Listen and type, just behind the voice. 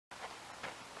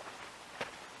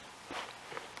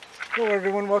Hello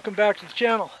everyone, welcome back to the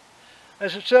channel.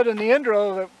 As it said in the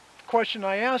intro, the question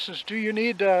I asked is, do you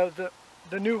need the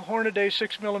new Hornady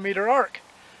 6mm arc?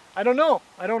 I don't know.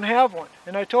 I don't have one.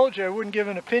 And I told you I wouldn't give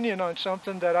an opinion on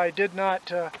something that I did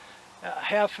not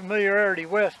have familiarity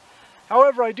with.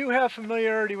 However, I do have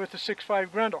familiarity with the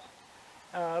 6.5 Grendel,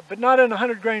 but not in a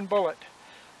 100 grain bullet.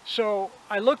 So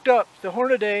I looked up the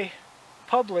Hornady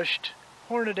published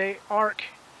Hornady arc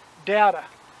data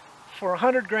for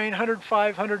 100 grain,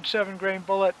 105, 107 grain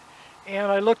bullet, and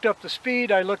I looked up the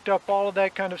speed, I looked up all of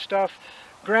that kind of stuff.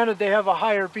 Granted, they have a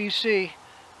higher BC,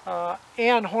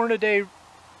 and Hornady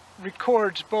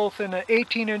records both in an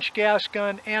 18-inch gas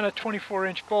gun and a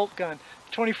 24-inch bolt gun.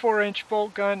 24-inch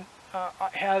bolt gun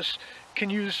can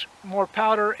use more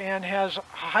powder and has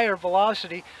higher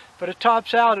velocity, but it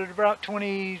tops out at about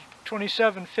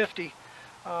 2750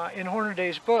 in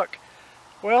Hornady's book.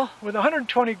 Well, with a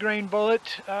 120 grain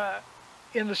bullet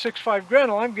in the 6.5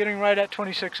 Grendel, I'm getting right at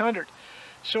 2600.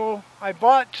 So I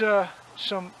bought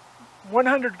some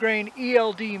 100 grain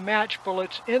ELD match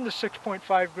bullets in the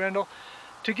 6.5 Grendel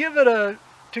to give it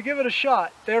a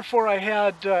shot. Therefore, I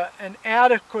had an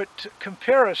adequate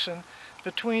comparison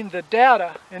between the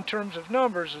data in terms of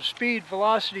numbers of speed,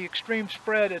 velocity, extreme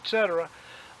spread, etc.,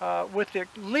 with at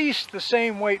least the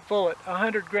same weight bullet, a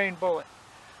 100 grain bullet.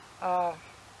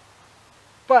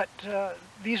 But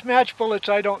these match bullets,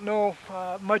 I don't know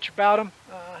much about them.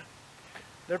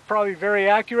 They're probably very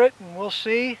accurate, and we'll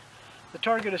see. The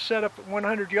target is set up at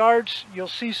 100 yards. You'll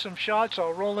see some shots.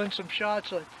 I'll roll in some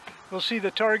shots. We'll see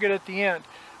the target at the end.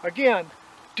 Again,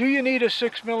 do you need a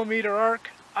 6mm arc?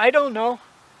 I don't know.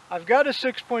 I've got a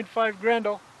 6.5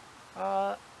 Grendel.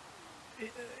 The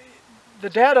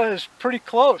data is pretty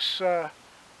close.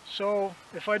 So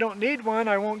if I don't need one,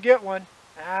 I won't get one.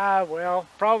 Well,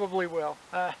 probably will.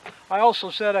 I also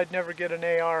said I'd never get an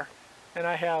AR, and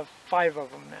I have 5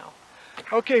 of them now.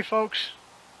 Okay, folks,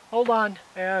 hold on,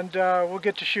 and we'll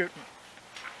get to shooting.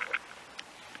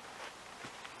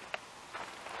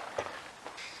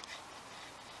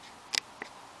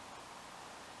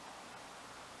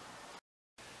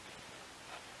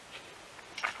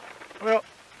 Well,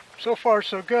 so far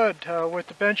so good with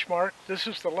the benchmark. This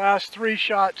is the last 3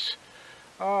 shots.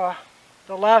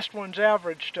 The last one's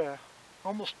averaged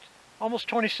almost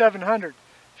 2,700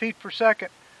 feet per second,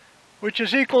 which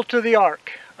is equal to the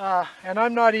arc. And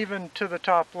I'm not even to the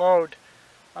top load.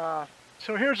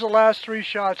 So here's the last 3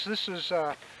 shots. This is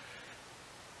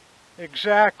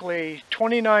exactly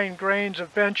 29 grains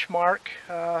of benchmark.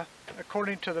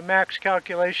 According to the max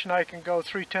calculation, I can go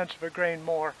 3/10 of a grain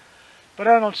more. But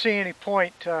I don't see any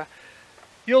point.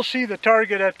 You'll see the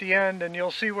target at the end, and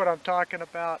you'll see what I'm talking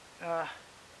about.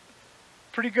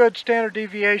 Pretty good standard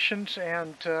deviations,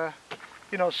 and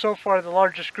you know, so far the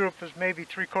largest group is maybe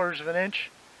 3/4 of an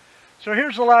inch. So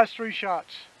here's the last 3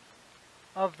 shots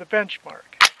of the benchmark.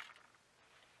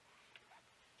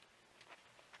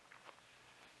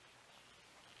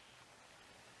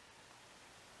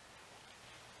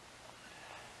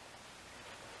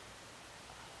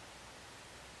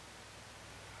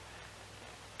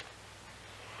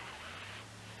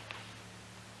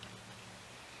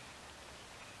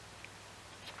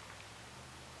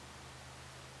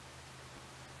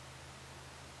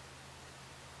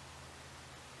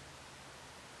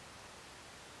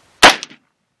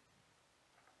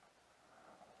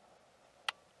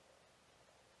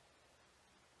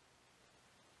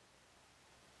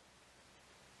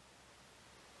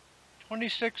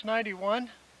 $26.91?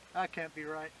 That can't be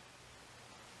right.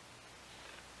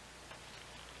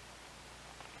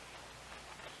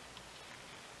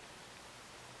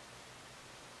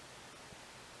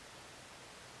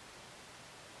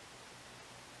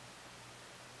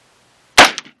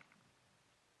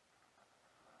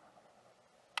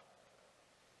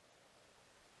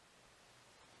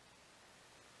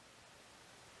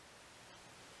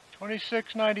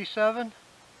 $26.97.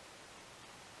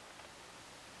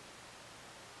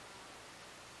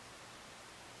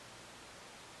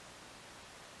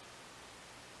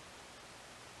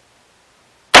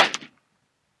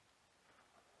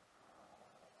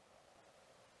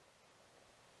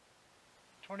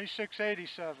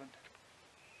 $26.87.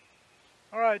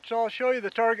 Alright, so I'll show you the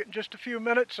target in just a few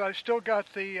minutes. I've still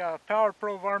got the Power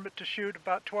Pro varmint to shoot,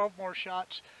 about 12 more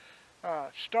shots,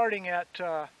 starting at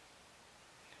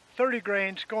 30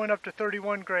 grains, going up to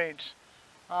 31 grains.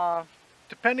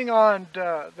 Depending on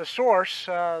the source,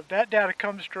 that data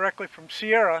comes directly from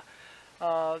Sierra.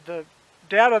 The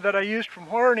data that I used from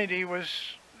Hornady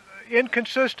was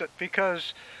inconsistent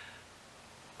because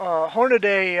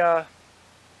Hornady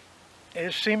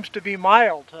seems to be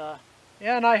mild.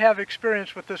 And I have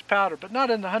experience with this powder, but not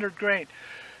in the 100 grain.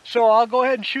 So I'll go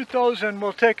ahead and shoot those and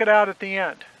we'll take it out at the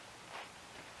end.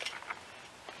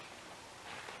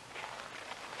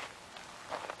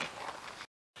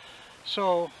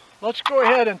 So let's go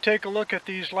ahead and take a look at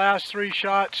these last 3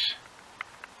 shots.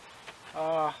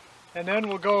 And then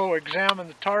we'll go examine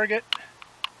the target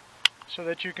so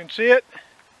that you can see it.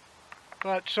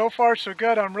 But so far so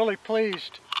good. I'm really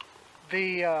pleased.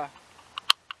 The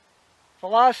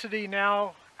velocity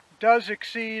now does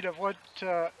exceed of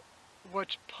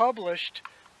what's published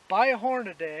by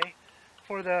Hornady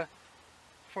for their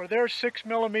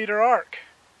 6mm arc.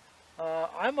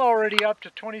 I'm already up to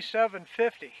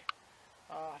 2750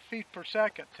 feet per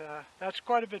second. That's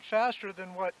quite a bit faster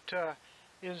than what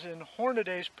is in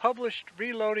Hornady's published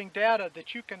reloading data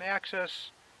that you can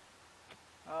access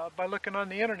by looking on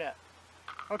the internet.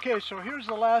 Okay, so here's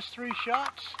the last 3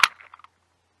 shots.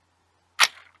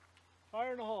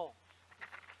 Fire in the hole.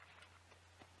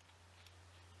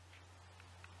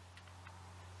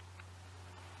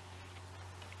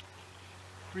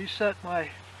 Reset my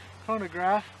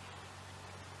phonograph.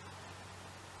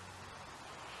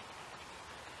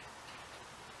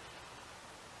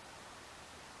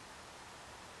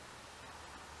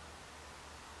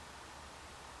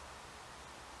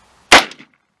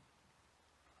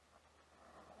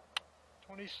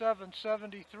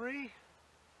 $27.73.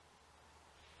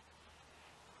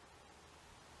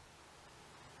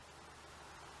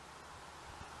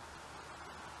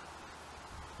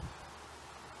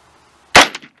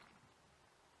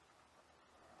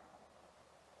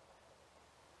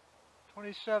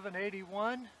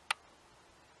 $27.81.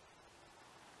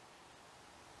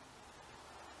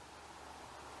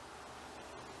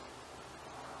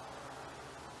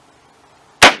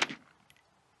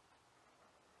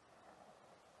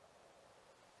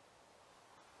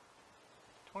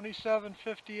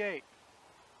 $27.58.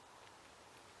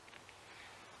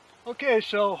 Okay,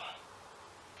 so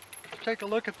let's take a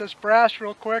look at this brass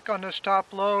real quick on this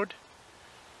top load.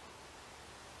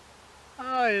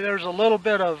 There's a little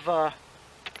bit of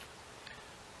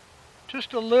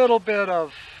just a little bit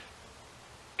of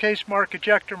case mark,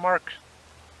 ejector mark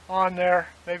on there.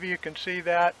 Maybe you can see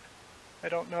that. I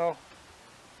don't know.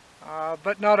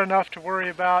 But not enough to worry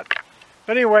about.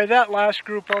 But anyway, that last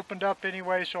group opened up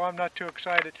anyway, so I'm not too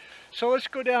excited. So let's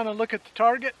go down and look at the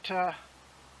target,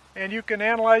 and you can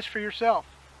analyze for yourself.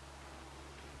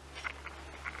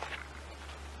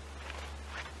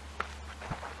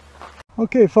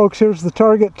 Okay folks, here's the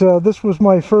target. This was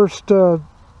my first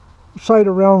sight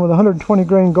around with 120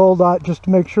 grain gold dot, just to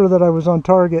make sure that I was on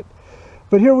target.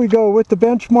 But here we go with the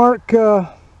benchmark,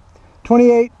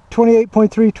 28,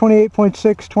 28.3,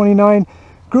 28.6, 29.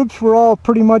 Groups were all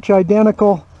pretty much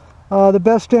identical. The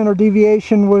best standard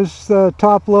deviation was the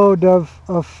top load of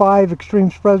 5,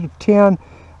 extreme spread of 10,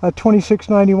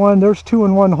 2691. There's 2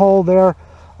 in 1 hole there.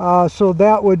 So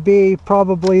that would be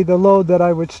probably the load that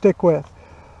I would stick with.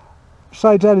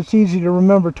 Besides that, it's easy to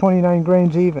remember 29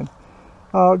 grains even.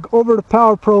 Over to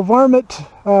Power Pro Varmint,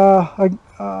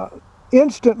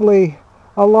 instantly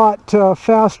a lot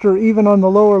faster even on the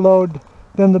lower load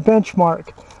than the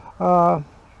benchmark.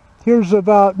 Here's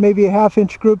about maybe a ½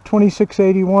 inch group,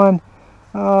 2681,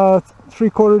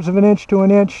 3/4 of an inch to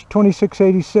an inch,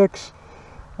 2686,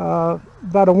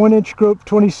 about a 1 inch group,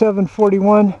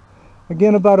 2741,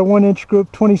 again about a 1 inch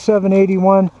group,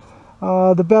 2781,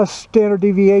 the best standard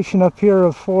deviation up here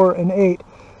of 4 and 8.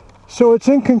 So it's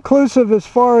inconclusive as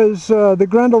far as the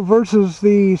Grendel versus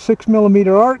the 6mm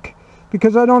arc,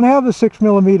 because I don't have a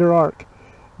 6mm arc.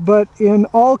 But in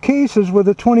all cases with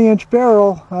a 20-inch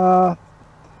barrel,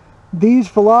 these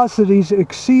velocities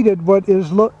exceeded what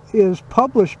is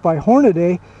published by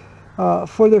Hornady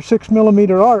for their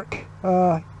 6mm arc.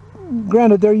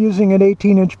 Granted, they're using an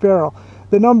 18-inch barrel.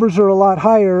 The numbers are a lot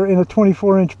higher in a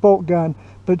 24-inch bolt gun,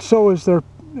 but so is their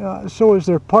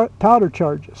powder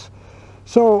charges.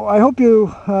 So I hope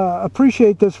you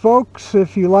appreciate this, folks.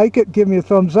 If you like it, give me a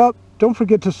thumbs up. Don't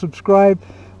forget to subscribe,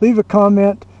 leave a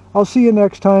comment. I'll see you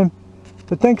next time.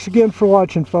 But thanks again for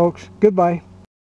watching, folks. Goodbye.